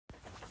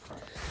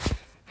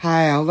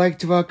Hi, I'd like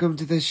to welcome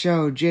to the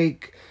show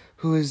Jake,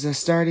 who is a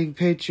starting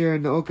pitcher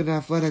in the Oakland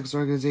Athletics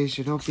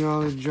organization. Hope you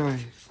all enjoy.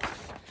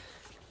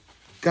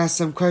 Got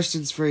some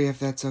questions for you, if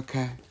that's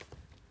okay.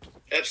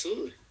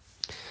 Absolutely.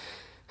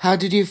 How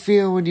did you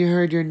feel when you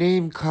heard your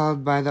name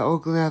called by the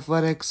Oakland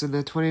Athletics in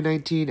the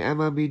 2019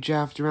 MLB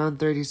Draft Round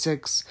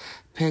 36,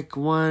 pick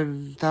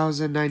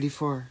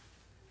 1094?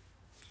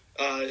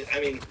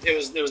 It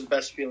was the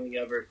best feeling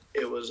ever.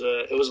 It was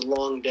a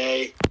long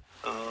day.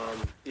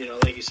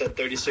 Like you said,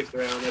 36th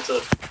round.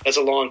 That's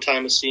a long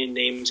time of seeing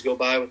names go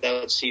by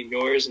without seeing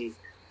yours, and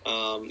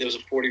it was a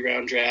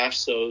 40-round draft,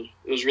 so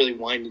it was really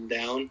winding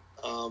down.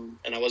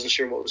 And I wasn't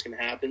sure what was going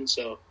to happen,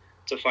 so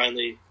to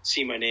finally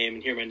see my name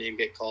and hear my name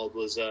get called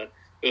was a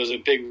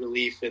big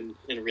relief and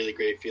a really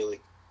great feeling.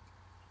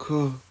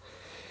 Cool.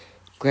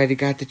 Glad you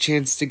got the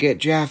chance to get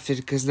drafted,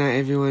 because not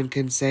everyone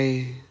can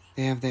say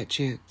they have that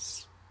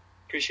chance.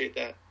 Appreciate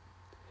that.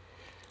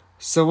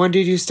 So when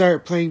did you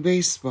start playing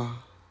baseball?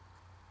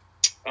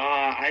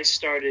 I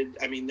started.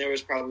 There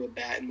was probably a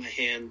bat in my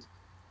hand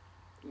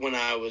when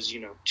I was,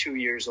 2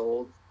 years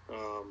old.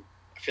 I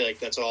feel like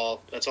that's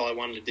all I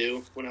wanted to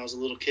do when I was a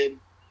little kid.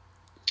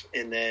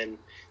 And then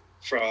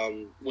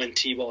from when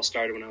T-ball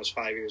started when I was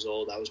 5 years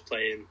old, I was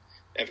playing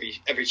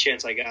every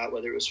chance I got,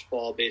 whether it was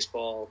fall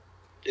baseball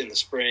in the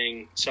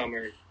spring,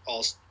 summer,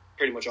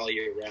 pretty much all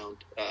year round.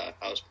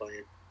 I was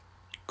playing.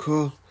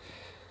 Cool.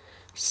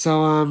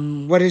 So,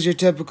 what is your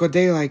typical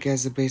day like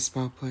as a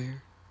baseball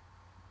player?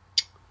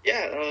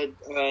 Yeah,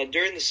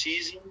 during the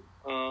season,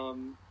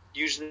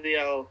 usually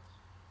I'll,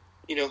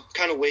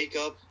 kind of wake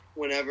up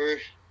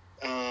whenever,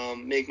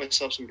 make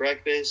myself some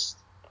breakfast.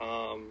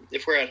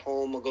 If we're at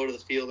home, I'll go to the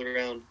field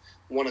around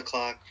 1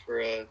 o'clock for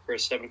a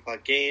 7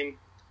 o'clock game.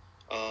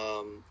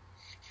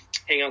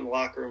 Hang out in the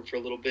locker room for a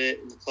little bit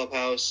in the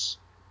clubhouse.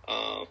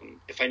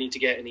 If I need to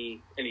get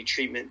any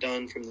treatment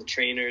done from the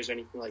trainers or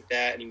anything like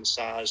that, any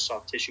massage,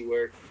 soft tissue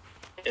work,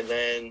 and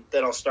then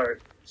I'll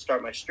start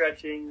my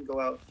stretching,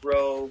 go out,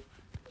 throw,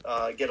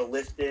 get a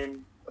lift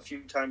in a few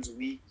times a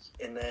week,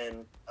 and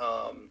then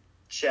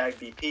shag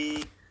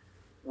BP,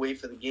 wait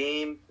for the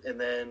game, and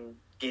then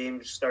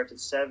game starts at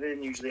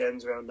 7, usually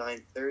ends around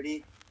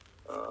 9:30.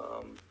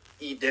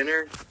 Eat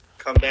dinner,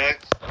 come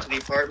back to the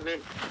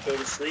apartment, go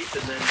to sleep,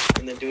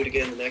 and then do it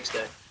again the next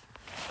day.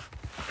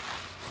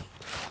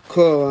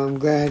 Cool. I'm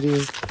glad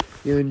you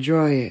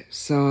enjoy it.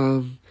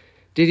 So,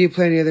 did you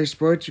play any other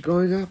sports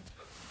growing up?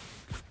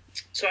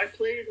 So I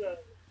played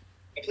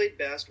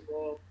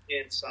basketball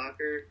and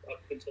soccer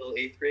up until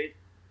 8th grade.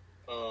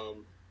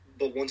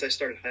 But once I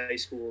started high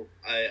school,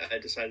 I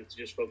decided to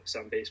just focus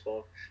on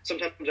baseball.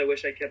 Sometimes I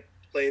wish I kept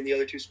playing the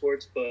other two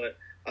sports, but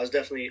I was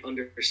definitely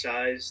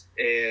undersized,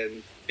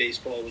 and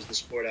baseball was the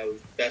sport I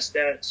was best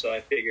at. So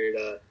I figured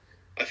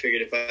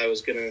if I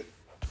was gonna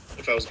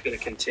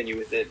continue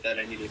with it, that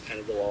I needed to kind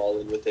of go all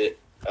in with it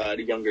at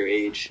a younger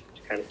age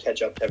to kind of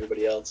catch up to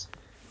everybody else.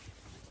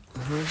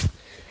 Uh-huh.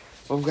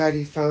 Well, I'm glad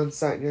you found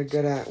something you're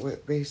good at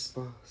with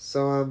baseball.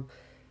 So,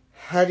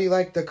 how do you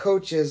like the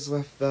coaches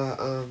with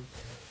the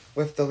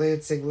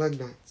Lansing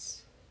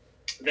Lugnuts?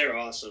 They're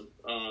awesome.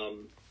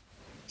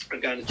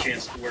 I've gotten a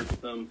chance to work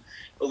with them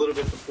a little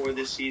bit before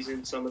this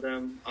season, some of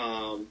them,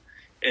 and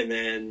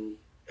then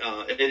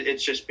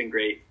it's just been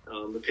great.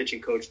 The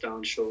pitching coach,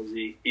 Don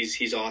Schulze,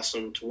 he's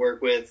awesome to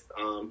work with.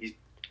 He's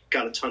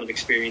got a ton of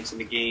experience in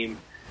the game.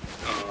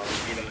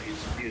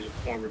 He's a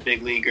former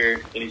big leaguer,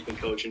 and he's been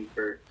coaching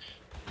for,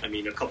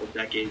 a couple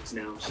decades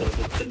now. So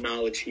the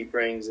knowledge he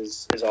brings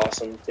is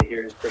awesome to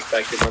hear his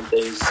perspective on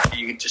things.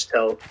 You can just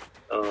tell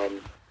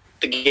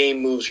the game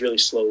moves really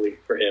slowly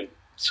for him.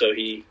 So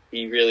he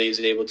really is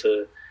able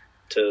to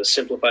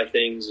simplify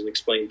things and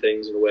explain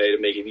things in a way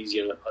to make it easy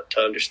to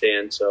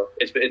understand. So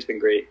it's been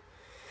great.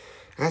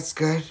 That's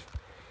good.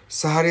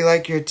 So how do you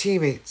like your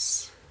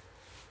teammates?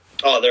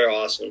 Oh, they're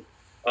awesome.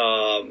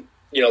 A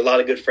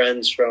lot of good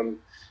friends from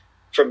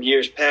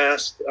years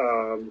past,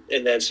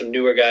 and then some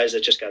newer guys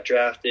that just got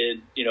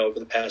drafted, over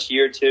the past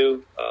year or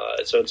two.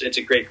 So it's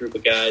a great group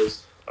of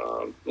guys.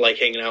 Like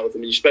hanging out with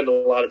them, and you spend a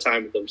lot of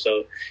time with them.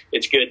 So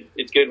it's good.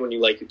 It's good when you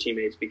like your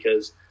teammates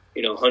because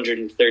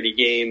 130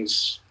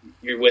 games,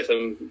 you're with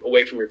them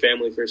away from your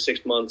family for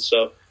 6 months.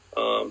 So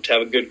to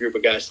have a good group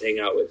of guys to hang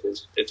out with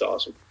it's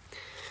awesome.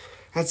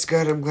 That's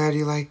good. I'm glad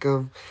you like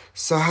them.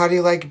 So how do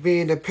you like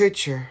being a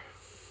pitcher?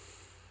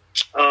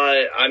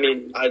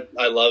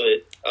 I love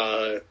it.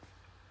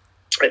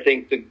 I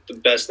think the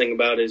best thing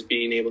about it is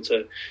being able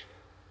to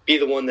be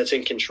the one that's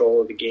in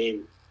control of the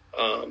game.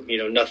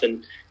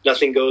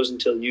 Nothing goes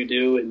until you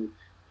do, and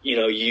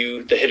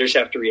the hitters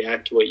have to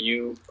react to what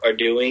you are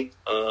doing.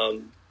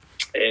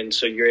 And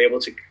so you're able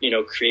to,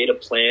 create a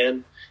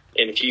plan.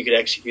 And if you could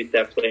execute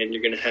that plan,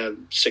 you're going to have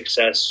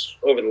success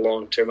over the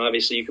long term.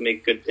 Obviously, you can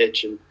make a good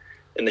pitch and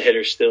the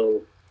hitter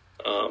still,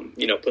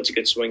 puts a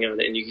good swing on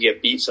it, and you can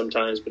get beat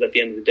sometimes. But at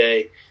the end of the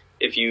day,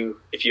 if you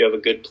have a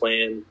good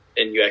plan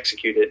and you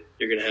execute it,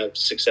 you're going to have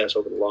success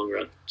over the long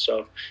run.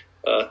 So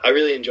I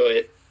really enjoy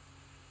it.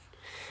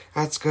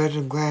 That's good.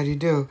 I'm glad you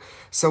do.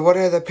 So what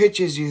are the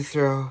pitches you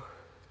throw?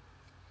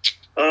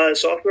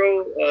 So I'll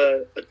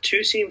throw a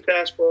two-seam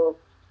fastball.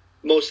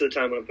 Most of the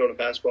time when I'm throwing a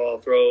fastball,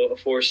 I'll throw a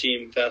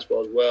four-seam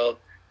fastball as well,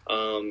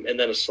 and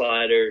then a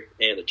slider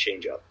and a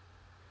changeup.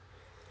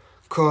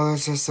 Cool.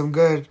 Those are some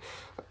good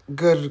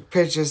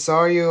pitches. So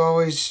are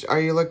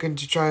you looking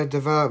to try to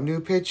develop new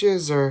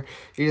pitches, or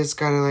you just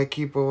kind of like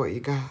keep with what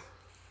you got?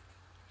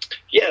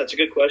 Yeah, that's a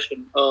good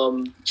question.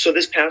 So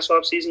this past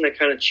off season, I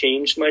kind of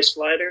changed my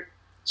slider.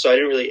 So I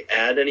didn't really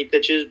add any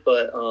pitches,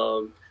 but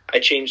I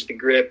changed the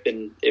grip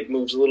and it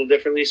moves a little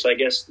differently. So I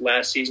guess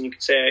last season you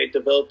could say I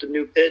developed a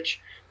new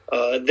pitch.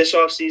 This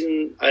off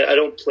season, I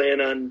don't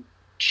plan on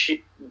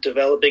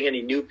developing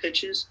any new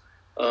pitches.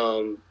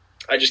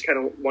 I just kind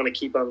of want to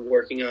keep on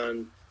working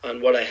on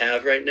what I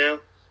have right now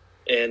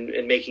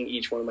and making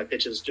each one of my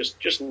pitches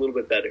just a little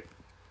bit better.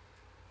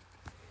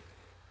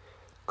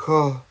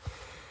 Cool.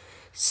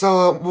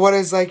 So what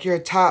is like your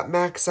top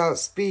max out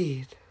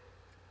speed?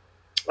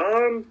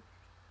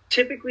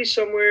 Typically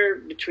somewhere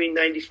between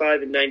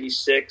 95 and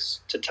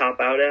 96 to top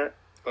out at.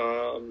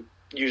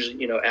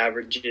 Usually,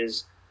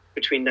 averages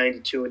between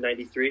 92 and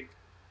 93.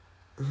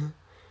 Mm-hmm.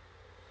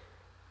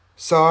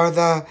 So are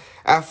the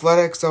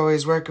Athletics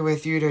always working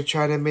with you to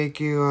try to make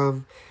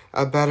you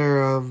a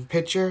better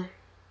pitcher?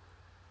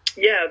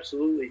 Yeah,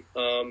 absolutely.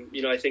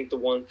 I think the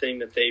one thing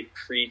that they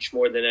preach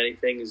more than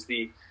anything is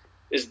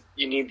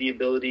you need the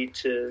ability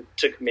to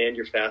command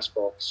your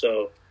fastball.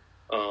 So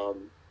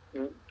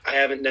I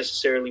haven't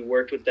necessarily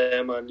worked with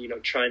them on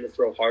trying to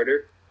throw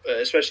harder,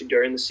 especially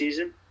during the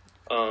season.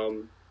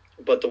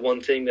 But the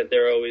one thing that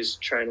they're always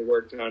trying to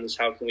work on is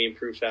how can we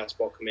improve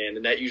fastball command,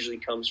 and that usually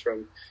comes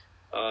from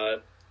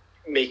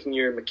making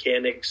your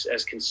mechanics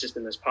as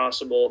consistent as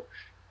possible.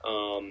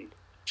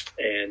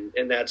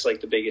 And that's like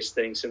the biggest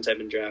thing since I've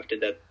been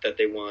drafted that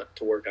they want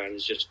to work on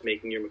is just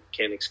making your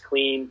mechanics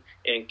clean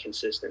and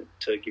consistent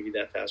to give you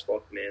that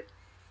fastball command.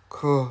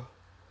 Cool.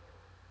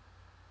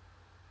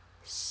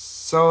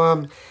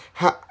 So,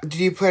 did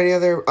you play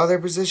any other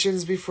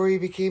positions before you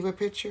became a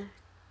pitcher?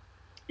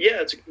 Yeah,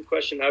 that's a good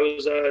question. I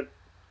was,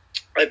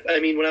 I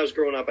mean, when I was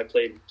growing up, I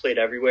played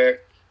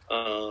everywhere.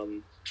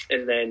 And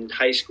then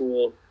high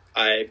school,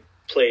 I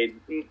played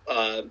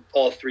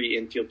all three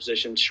infield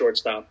positions: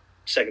 shortstop,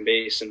 second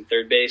base, and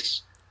third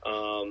base.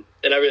 And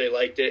I really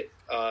liked it.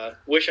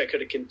 Wish I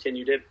could have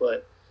continued it,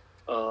 but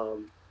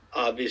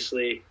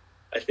obviously,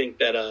 I think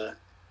that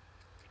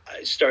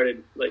I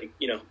started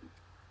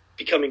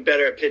becoming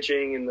better at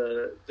pitching, and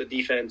the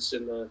defense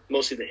and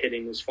mostly the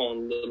hitting was falling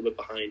a little bit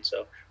behind.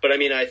 So, but I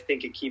mean, I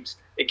think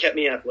it kept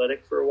me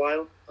athletic for a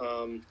while,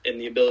 and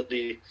the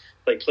ability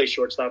to play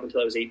shortstop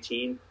until I was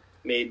 18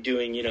 made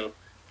doing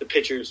the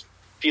pitchers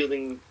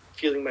fielding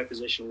my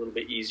position a little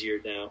bit easier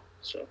now.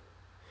 So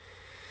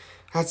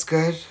that's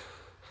good.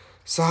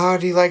 So how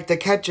do you like the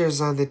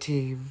catchers on the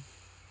team?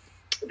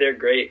 They're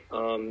great.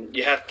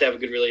 You have to have a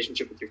good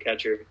relationship with your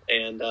catcher,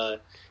 and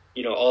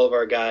all of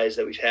our guys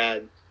that we've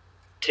had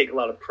take a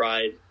lot of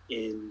pride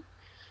in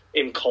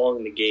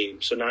calling the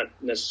game. So not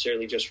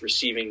necessarily just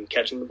receiving and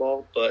catching the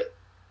ball, but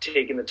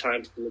taking the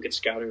time to look at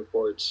scouting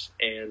reports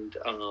and,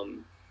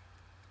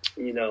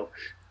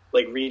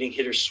 reading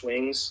hitter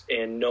swings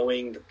and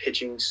knowing the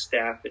pitching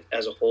staff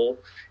as a whole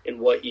and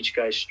what each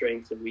guy's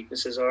strengths and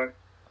weaknesses are,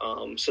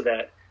 so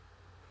that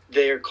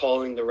they're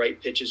calling the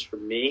right pitches for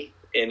me,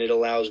 and it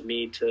allows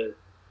me to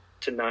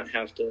not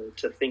have to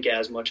think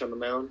as much on the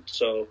mound.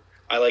 So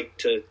I like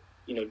to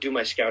do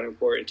my scouting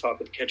report and talk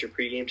with the catcher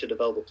pregame to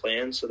develop a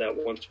plan so that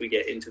once we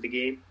get into the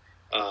game,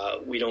 I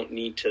don't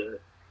need to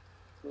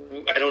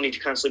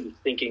constantly be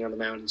thinking on the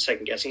mound and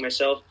second guessing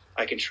myself.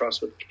 I can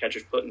trust what the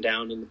catcher's putting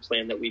down in the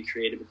plan that we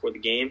created before the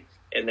game,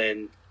 and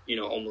then,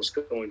 almost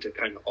going to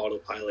kind of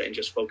autopilot and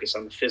just focus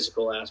on the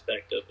physical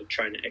aspect of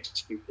trying to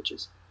execute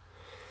pitches.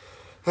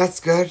 That's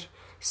good.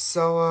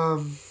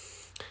 So,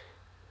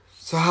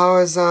 how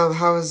is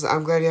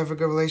I'm glad you have a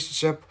good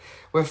relationship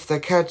with the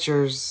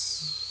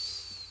catchers.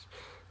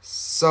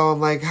 So I'm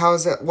like, how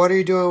is it? What are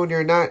you doing when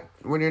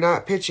you're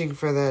not pitching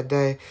for that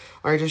day?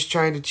 Are you just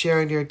trying to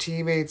cheer on your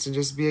teammates and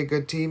just be a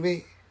good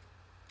teammate?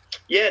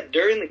 Yeah,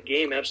 during the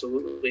game,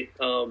 absolutely.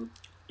 When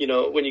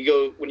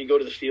you go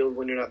to the field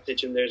when you're not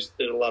pitching, there's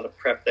a lot of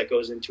prep that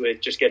goes into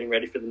it, just getting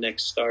ready for the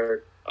next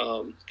start.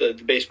 The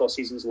baseball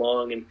season's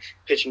long, and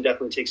pitching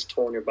definitely takes a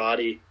toll on your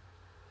body.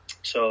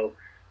 So,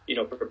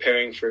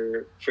 preparing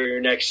for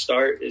your next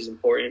start is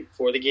important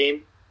for the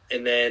game.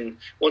 And then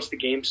once the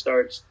game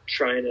starts,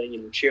 trying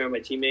to cheer on my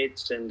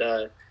teammates, and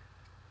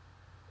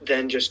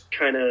then just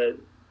kind of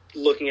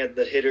looking at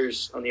the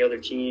hitters on the other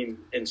team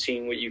and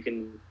seeing what you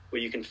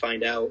can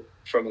find out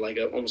from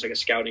almost like a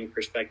scouting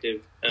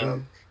perspective,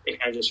 and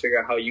kind of just figure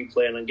out how you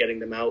plan on getting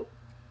them out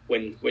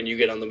when you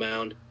get on the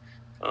mound.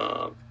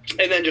 And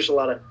then just a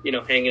lot of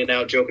hanging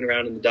out, joking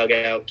around in the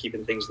dugout,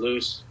 keeping things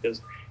loose,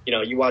 because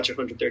you watch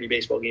 130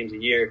 baseball games a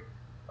year,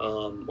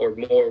 or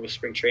more with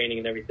spring training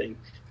and everything.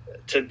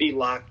 To be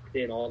locked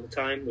in all the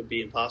time would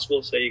be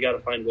impossible. So you got to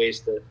find ways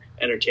to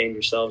entertain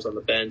yourselves on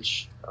the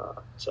bench.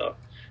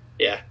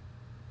 Yeah.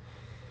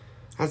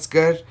 That's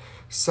good.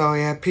 So,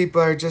 yeah, people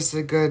are just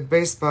as good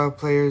baseball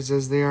players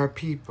as they are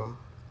people.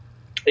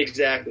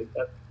 Exactly.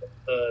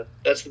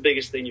 That's the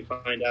biggest thing you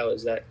find out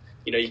is that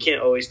you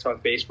can't always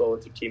talk baseball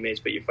with your teammates,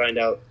 but you find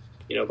out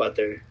about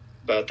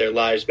their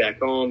lives back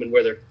home and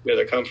where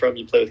they come from.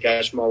 You play with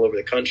guys from all over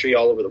the country,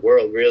 all over the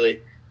world,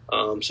 really.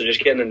 So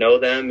just getting to know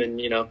them and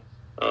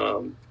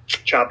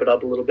chop it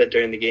up a little bit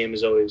during the game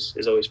is always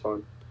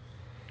fun.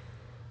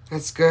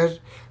 That's good.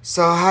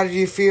 So how did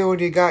you feel when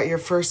you got your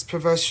first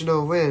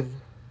professional win?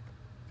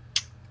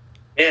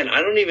 Man,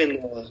 I don't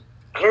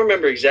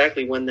remember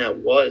exactly when that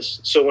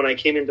was. So when I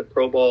came into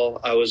pro ball,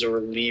 I was a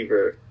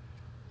reliever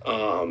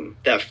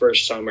that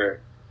first summer.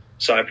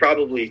 So I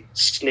probably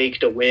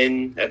snaked a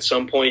win at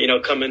some point,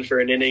 come in for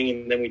an inning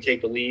and then we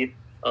take the lead.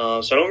 So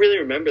I don't really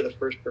remember the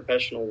first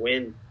professional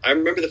win. I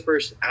remember the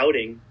first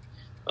outing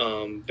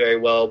very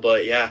well,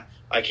 but yeah,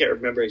 I can't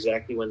remember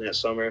exactly when that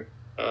summer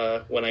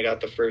when I got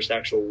the first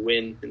actual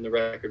win in the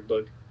record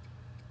book.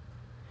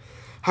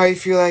 How you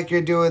feel like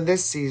you're doing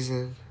this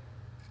season?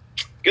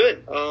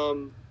 Good.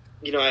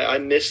 I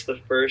missed the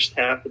first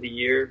half of the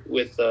year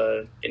with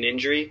an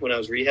injury when I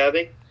was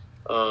rehabbing.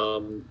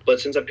 But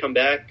since I've come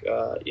back,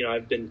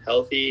 I've been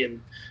healthy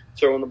and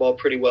throwing the ball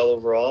pretty well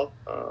overall.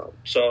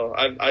 So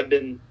I've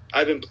been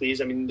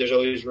pleased. I mean, there's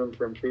always room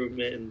for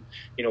improvement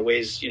and,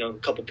 ways, a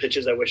couple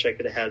pitches I wish I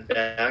could have had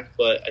back.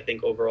 But I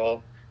think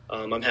overall,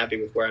 I'm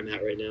happy with where I'm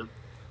at right now.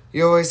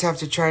 You always have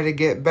to try to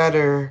get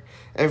better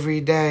every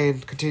day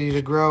and continue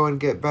to grow and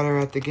get better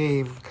at the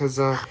game because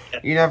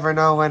you never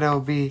know when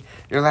it'll be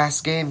your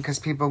last game because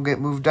people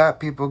get moved up,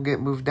 people get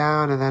moved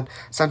down, and then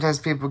sometimes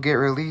people get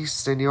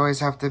released, and you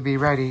always have to be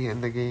ready in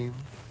the game.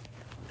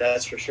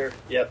 That's for sure.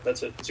 Yep,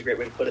 that's a great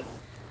way to put it.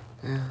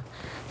 Yeah.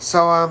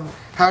 So,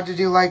 how did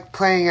you like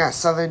playing at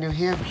Southern New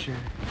Hampshire?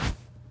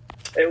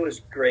 It was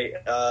great.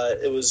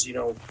 It was,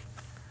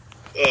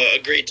 a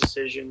great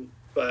decision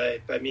by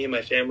me and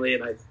my family,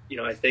 and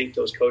I thank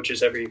those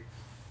coaches every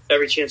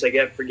chance I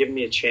get for giving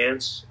me a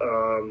chance.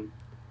 I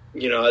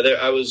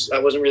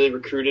wasn't really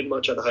recruited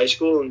much out of high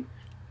school, and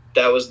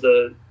that was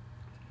the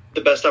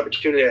best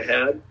opportunity I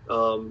had.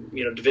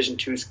 Division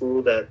II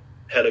school that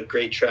had a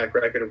great track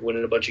record of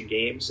winning a bunch of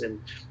games,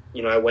 and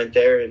I went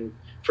there, and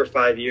for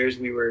 5 years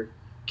we were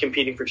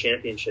competing for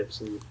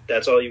championships, and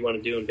that's all you want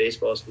to do in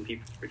baseball is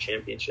compete for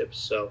championships.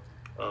 So,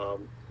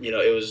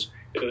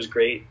 it was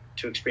great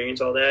to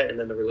experience all that, and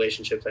then the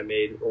relationships I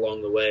made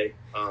along the way.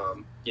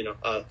 I'll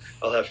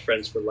have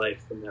friends for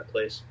life from that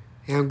place.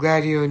 Yeah, I'm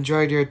glad you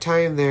enjoyed your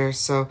time there.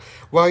 So,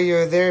 while you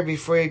were there,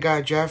 before you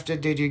got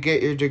drafted, did you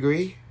get your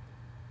degree?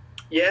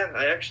 Yeah,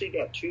 I actually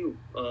got two.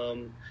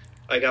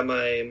 I got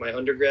my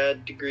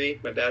undergrad degree,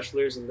 my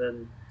bachelor's, and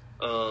then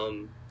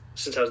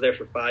since I was there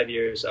for 5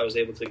 years, I was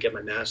able to get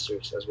my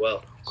master's as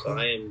well. Cool. So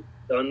I am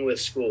done with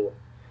school.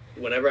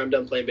 Whenever I'm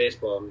done playing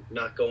baseball, I'm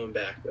not going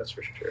back, that's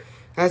for sure.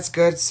 That's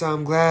good. So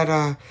I'm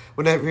glad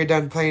whenever you're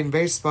done playing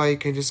baseball, you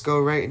can just go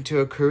right into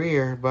a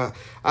career. But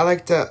I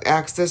like to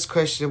ask this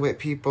question with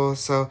people.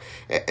 So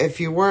if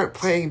you weren't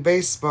playing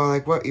baseball,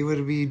 like what you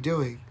would be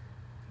doing?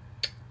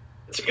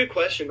 It's a good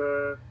question.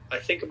 I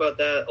think about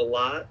that a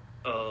lot.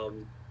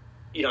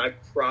 I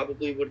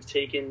probably would have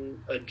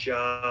taken a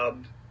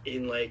job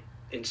in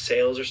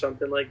sales or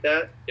something like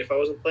that if I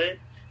wasn't playing.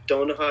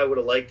 Don't know how I would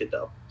have liked it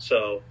though.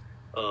 So,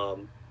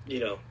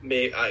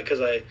 maybe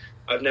because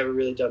I've never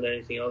really done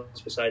anything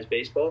else besides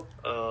baseball.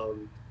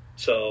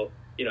 So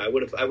I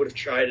would have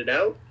tried it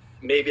out.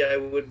 Maybe I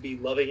would be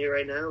loving it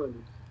right now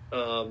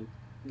and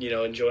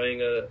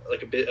enjoying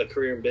a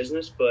career in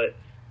business. But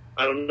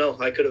I don't know.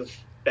 I could have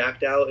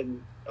backed out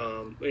and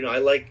I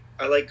like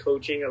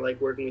coaching. I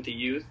like working with the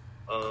youth.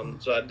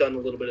 So I've done a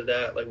little bit of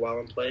that while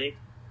I'm playing.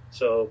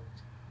 So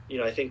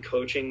I think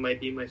coaching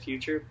might be my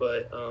future,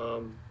 but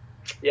I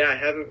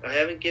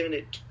haven't given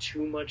it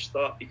too much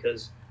thought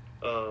because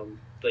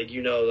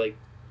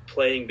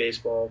playing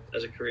baseball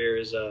as a career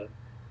is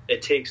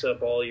it takes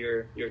up all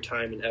your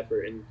time and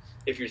effort, and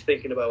if you're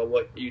thinking about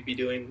what you'd be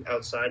doing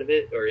outside of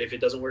it, or if it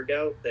doesn't work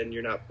out, then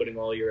you're not putting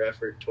all your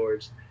effort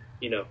towards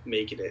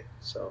making it.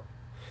 So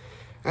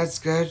that's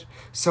good.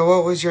 So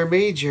what was your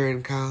major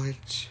in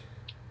college?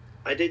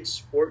 I did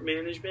sport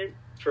management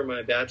for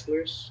my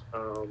bachelor's,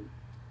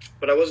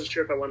 but I wasn't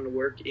sure if I wanted to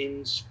work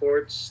in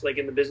sports,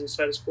 in the business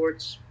side of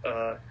sports.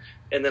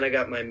 And then I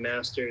got my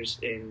master's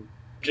in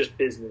just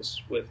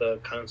business with a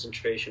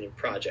concentration in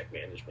project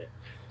management.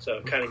 So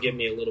it kind of gave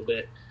me a little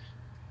bit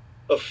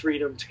of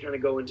freedom to kind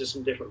of go into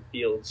some different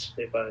fields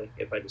if I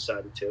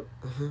decided to.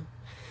 Uh-huh.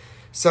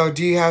 So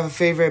do you have a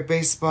favorite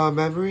baseball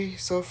memory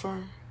so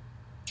far?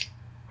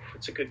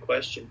 That's a good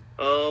question.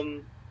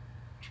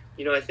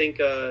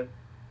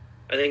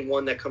 I think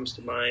one that comes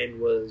to mind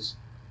was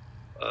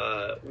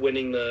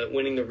winning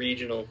the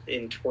regional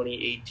in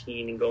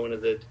 2018 and going to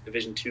the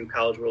Division II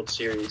College World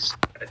Series.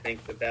 I think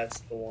that's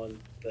the one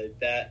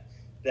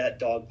that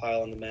dog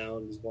pile on the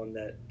mound is one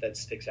that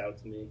sticks out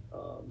to me.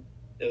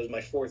 It was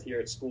my fourth year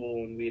at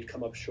school and we had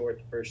come up short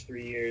the first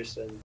 3 years,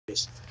 and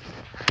that's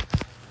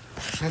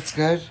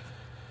good.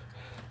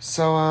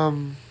 So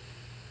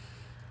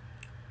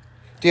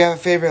do you have a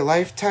favorite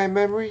lifetime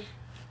memory?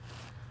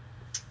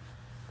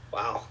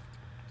 Wow.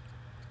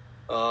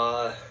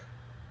 Uh,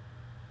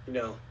 you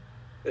know,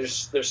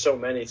 there's so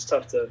many. It's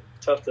tough to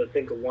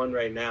think of one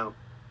right now,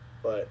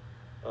 but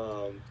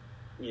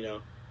you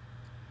know,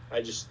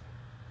 I just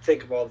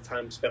think of all the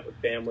time spent with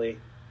family.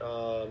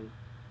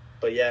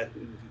 But yeah,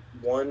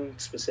 one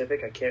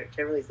specific, I can't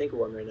really think of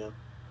one right now.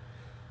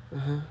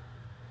 Uh-huh.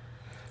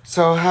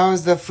 So how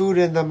is the food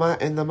in the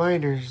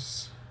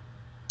minors?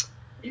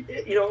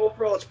 You know,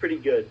 overall it's pretty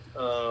good.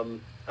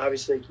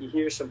 Obviously, you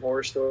hear some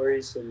horror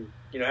stories, and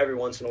you know, every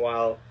once in a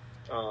while,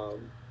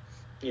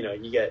 you know,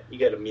 you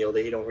get a meal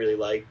that you don't really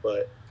like,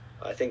 but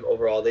I think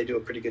overall they do a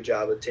pretty good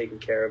job of taking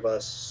care of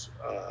us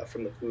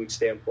from the food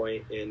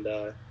standpoint, and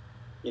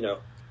you know,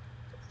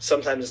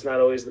 sometimes it's not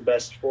always the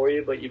best for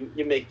you, but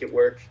you make it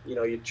work. You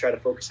know, you try to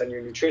focus on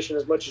your nutrition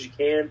as much as you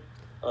can.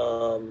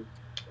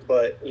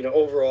 But you know,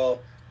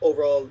 overall,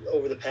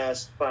 over the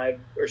past 5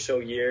 or so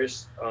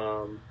years,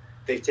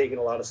 they've taken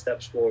a lot of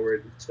steps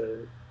forward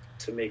to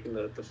making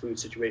the food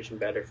situation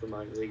better for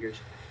minor leaguers.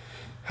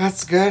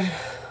 That's good.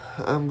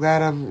 I'm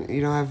glad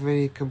you don't have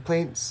any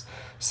complaints.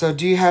 So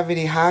do you have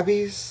any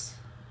hobbies?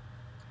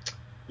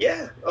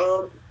 Yeah.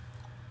 You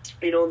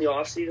know, in the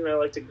off season, I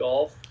like to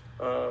golf,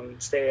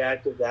 stay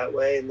active that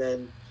way. And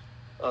then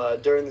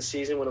during the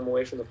season, when I'm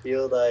away from the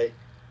field, I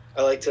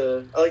like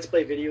to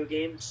play video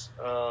games.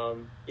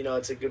 You know,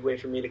 it's a good way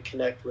for me to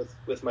connect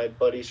with my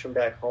buddies from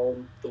back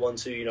home, the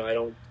ones who, you know, I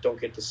don't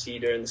get to see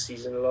during the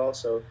season at all.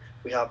 So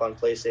we hop on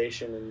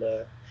PlayStation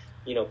and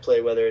you know, play,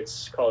 whether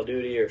it's Call of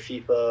Duty or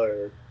FIFA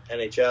or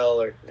NHL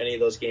or any of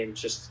those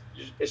games.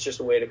 It's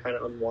just a way to kind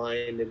of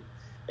unwind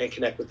and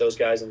connect with those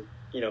guys and,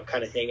 you know,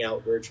 kind of hang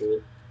out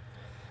virtually.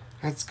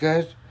 That's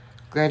good.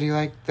 Glad you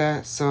like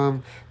that.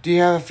 So do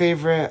you have a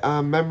favorite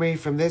memory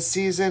from this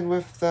season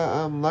with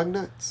the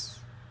Lugnuts?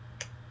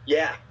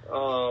 Yeah,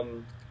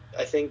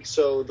 I think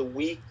so. The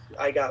week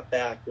I got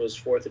back was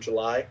 4th of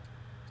July,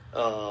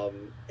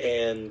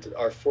 and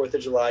our 4th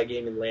of July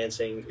game in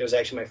Lansing, it was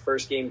actually my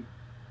first game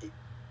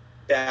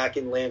back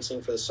in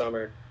Lansing for the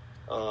summer,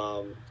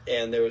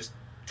 and there was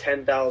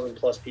 10,000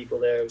 plus people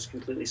there. It was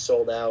completely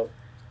sold out,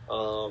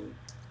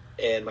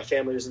 and my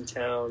family was in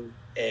town,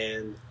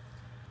 and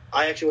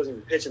I actually wasn't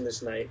even pitching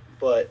this night,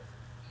 but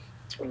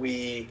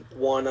we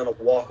won on a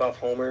walk-off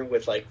homer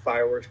with like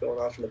fireworks going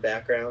off in the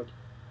background.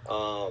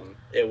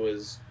 It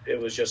was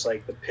just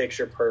like the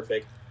picture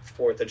perfect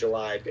 4th of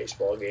July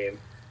baseball game.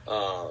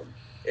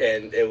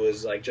 And it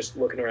was like just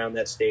looking around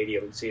that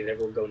stadium and seeing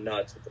everyone go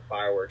nuts with the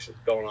fireworks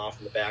going off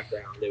in the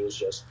background. It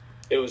was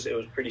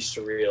pretty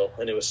surreal,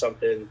 and it was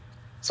something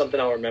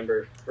I'll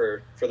remember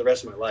for the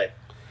rest of my life.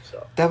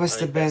 So that must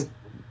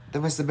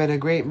have been a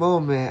great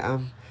moment.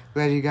 I'm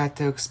glad you got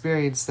to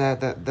experience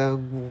that the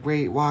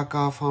great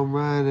walk-off home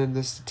run, and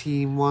this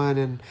team won,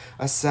 and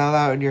a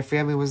sellout, and your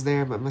family was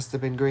there. But it must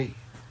have been great.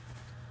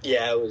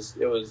 Yeah, it was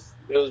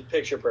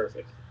picture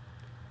perfect.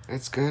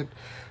 That's good.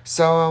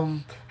 So,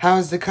 how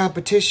is the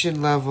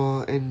competition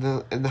level in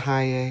the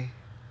high A?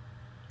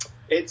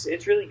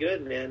 It's really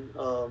good, man.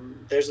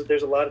 There's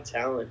a lot of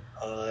talent.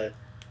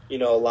 You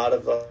know, a lot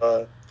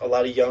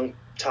of young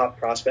top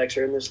prospects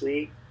are in this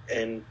league,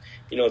 and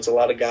you know, it's a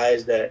lot of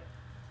guys that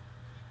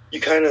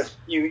you kind of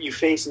you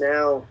face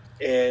now,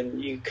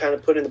 and you kind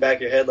of put in the back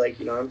of your head, like,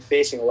 you know, I'm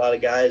facing a lot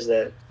of guys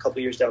that a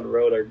couple years down the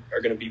road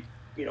are going to be,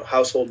 you know,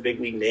 household big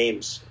league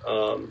names.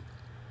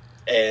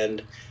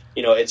 And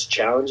you know, it's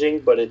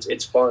challenging, but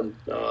it's fun.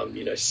 You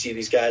know, you see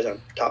these guys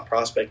on top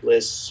prospect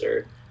lists,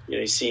 or you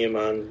know, you see them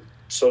on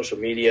social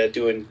media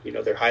doing, you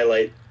know,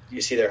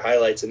 you see their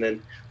highlights, and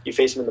then you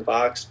face them in the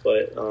box.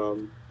 But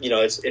you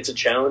know, it's a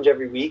challenge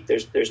every week.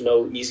 There's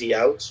no easy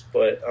outs,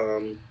 but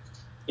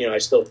you know, I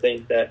still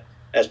think that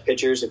as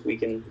pitchers, if we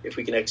can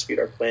execute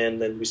our plan,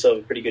 then we still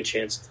have a pretty good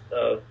chance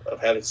of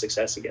having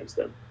success against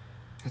them.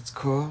 That's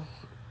cool.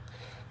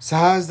 So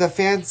how's the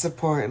fan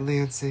support in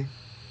Lansing?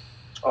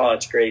 Oh,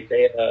 it's great.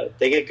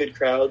 They get good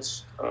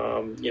crowds.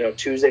 You know,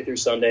 Tuesday through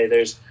Sunday,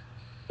 there's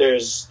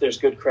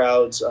good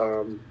crowds.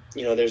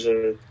 You know, there's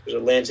a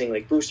Lansing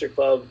like booster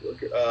club,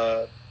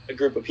 a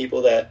group of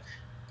people that,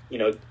 you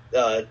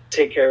know,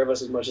 take care of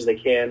us as much as they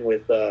can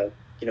with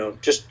you know,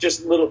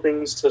 just little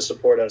things to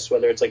support us,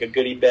 whether it's like a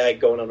goodie bag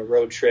going on a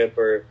road trip,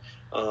 or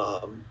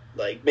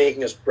like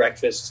making us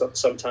breakfast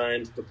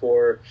sometimes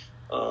before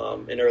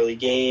an early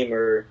game,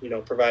 or you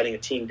know, providing a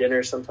team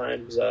dinner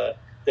sometimes.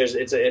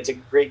 It's a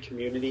great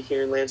community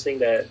here in Lansing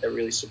that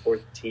really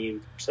support the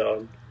team. So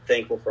I'm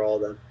thankful for all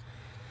of them.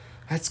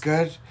 That's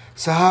good.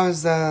 So how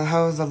has the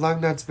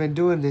Lugnuts been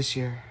doing this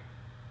year?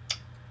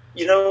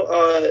 You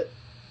know,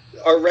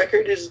 our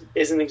record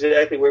isn't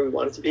exactly where we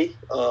want it to be.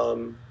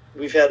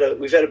 We've had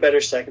a better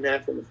second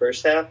half than the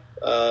first half.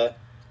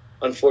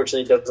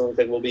 Unfortunately, it doesn't look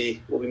like we'll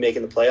be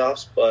making the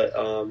playoffs. But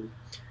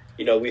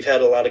you know, we've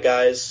had a lot of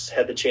guys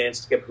had the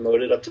chance to get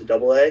promoted up to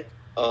Double-A.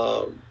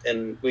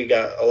 And we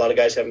got a lot of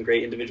guys having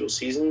great individual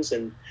seasons,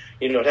 and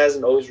you know, it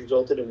hasn't always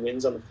resulted in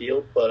wins on the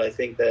field, but I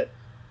think that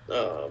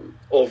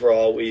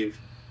overall we've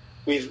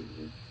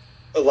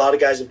a lot of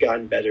guys have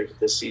gotten better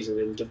this season,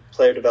 and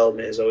player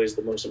development is always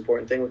the most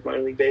important thing with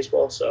minor league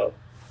baseball. So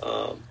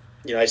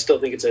I still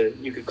think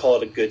you could call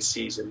it a good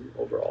season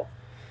overall.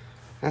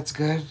 That's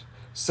good.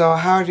 So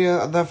how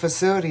do the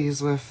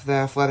facilities with the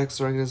athletics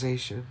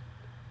organization?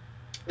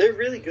 They're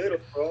really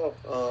good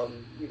overall.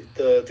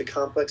 The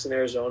complex in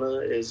Arizona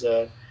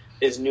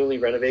is newly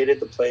renovated.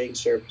 The playing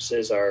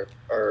surfaces are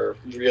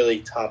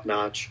really top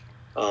notch,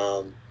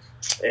 and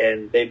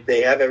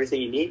they have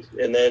everything you need.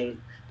 And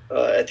then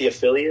at the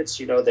affiliates,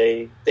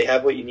 they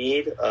have what you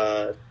need,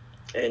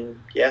 and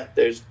yeah,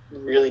 there's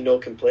really no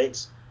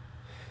complaints.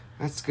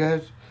 That's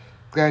good.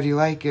 Glad you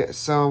like it.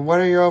 So what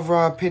are your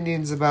overall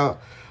opinions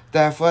about the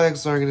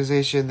athletics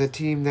organization, the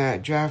team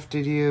that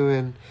drafted you,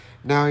 and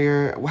now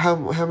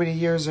how many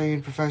years are you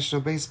in professional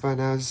baseball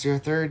now? Is this your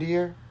third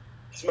year?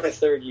 It's my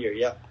third year,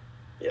 yeah.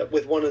 Yeah,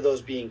 with one of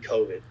those being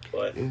COVID,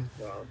 but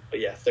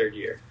yeah, third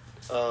year.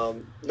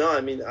 No,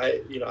 I mean,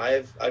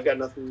 I've got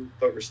nothing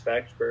but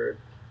respect for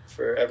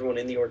everyone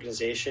in the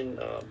organization.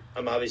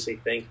 I'm obviously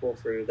thankful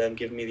for them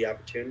giving me the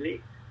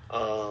opportunity.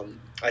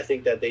 I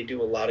think that they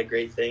do a lot of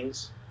great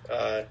things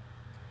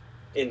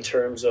in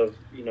terms of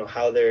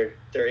how they're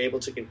able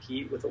to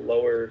compete with a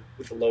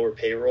lower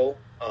payroll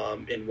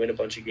and win a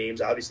bunch of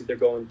games. Obviously, they're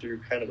going through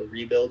kind of a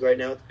rebuild right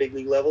now at the big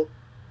league level,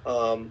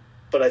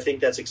 but I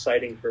think that's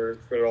exciting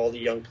for all the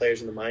young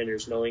players in the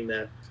minors, knowing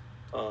that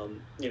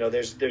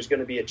there's going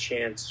to be a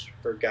chance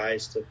for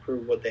guys to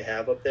prove what they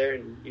have up there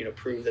and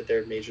prove that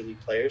they're major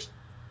league players.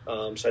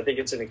 So I think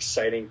it's an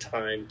exciting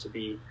time to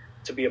be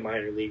a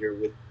minor leaguer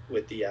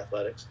with the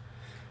Athletics.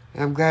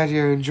 I'm glad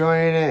you're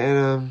enjoying it,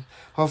 and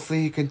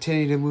hopefully you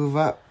continue to move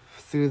up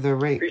through the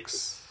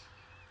ranks.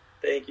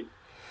 Thank you.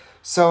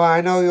 So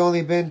I know you've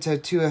only been to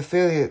 2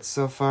 affiliates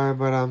so far,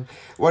 but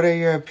what are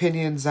your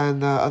opinions on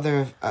the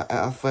other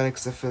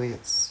athletics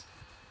affiliates?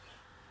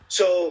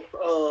 So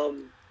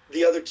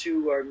the other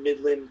 2 are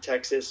Midland,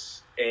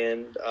 Texas,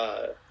 and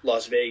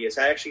Las Vegas.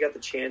 I actually got the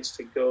chance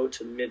to go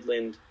to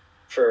Midland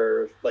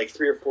for like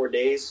 3 or 4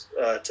 days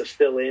to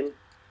fill in.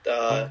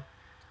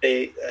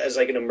 They, as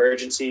like an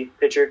emergency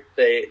pitcher,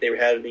 they were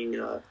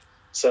having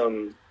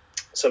some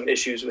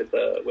issues with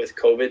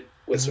COVID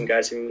with some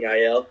guys in the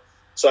IL.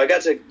 So I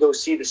got to go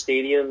see the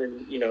stadium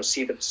and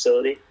see the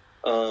facility.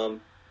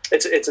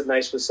 It's a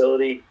nice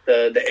facility.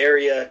 The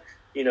area,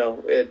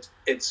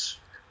 it's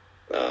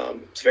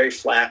very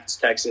flat. It's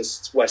Texas.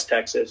 It's West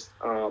Texas.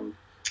 And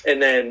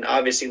then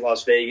obviously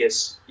Las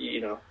Vegas,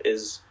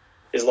 is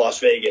Las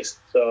Vegas.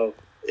 So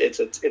it's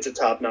a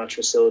top notch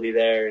facility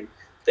there, and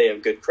they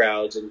have good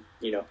crowds, and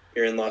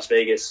you're in Las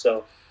Vegas.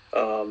 So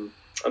I'm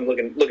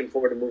looking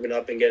forward to moving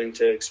up and getting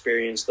to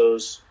experience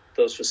those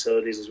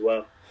facilities as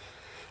well.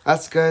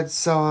 That's good.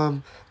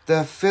 So the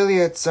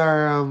affiliates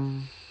are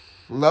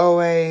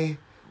low A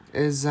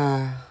is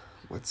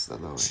what's the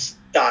low A?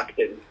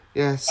 Stockton.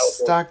 Yes,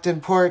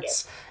 Stockton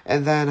Ports, yeah.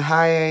 And then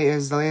high A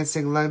is the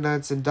Lansing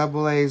Lugnuts, and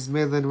double A is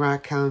Midland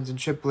Rockhounds, and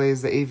triple A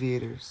is the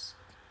Aviators.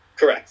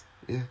 Correct.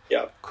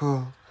 Yeah.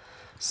 Cool.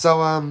 So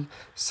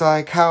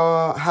like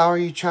how are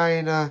you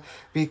trying to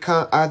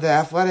become? The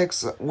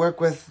Athletics work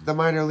with the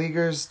minor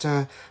leaguers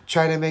to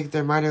try to make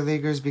their minor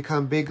leaguers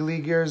become big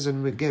leaguers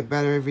and get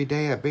better every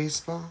day at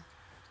baseball?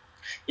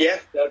 Yeah,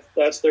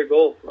 that's their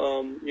goal.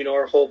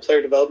 Our whole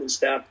player development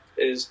staff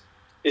is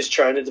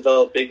trying to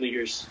develop big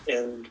leaguers,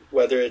 and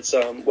whether it's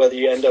whether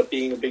you end up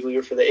being a big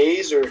leaguer for the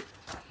A's or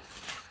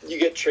you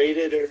get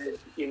traded, or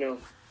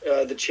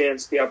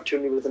the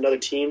opportunity with another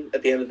team.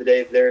 At the end of the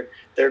day,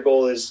 their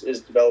goal is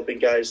developing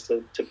guys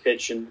to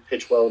pitch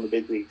well in the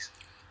big leagues.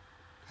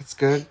 That's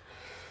good.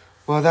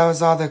 Well, that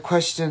was all the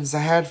questions I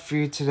had for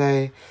you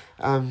today,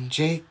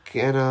 Jake,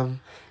 and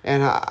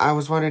I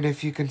was wondering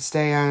if you can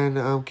stay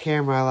on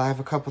camera. I have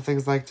a couple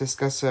things I'd like to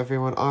discuss with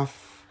everyone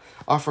off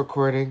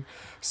recording.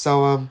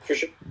 So for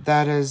sure.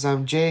 That is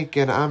Jake,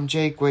 and I'm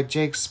Jake with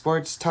Jake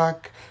Sports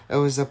Talk. It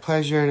was a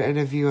pleasure to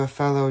interview a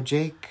fellow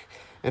Jake,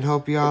 and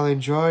hope you all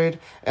enjoyed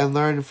and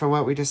learned from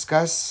what we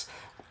discussed.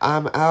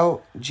 I'm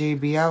out.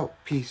 JB out.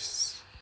 Peace.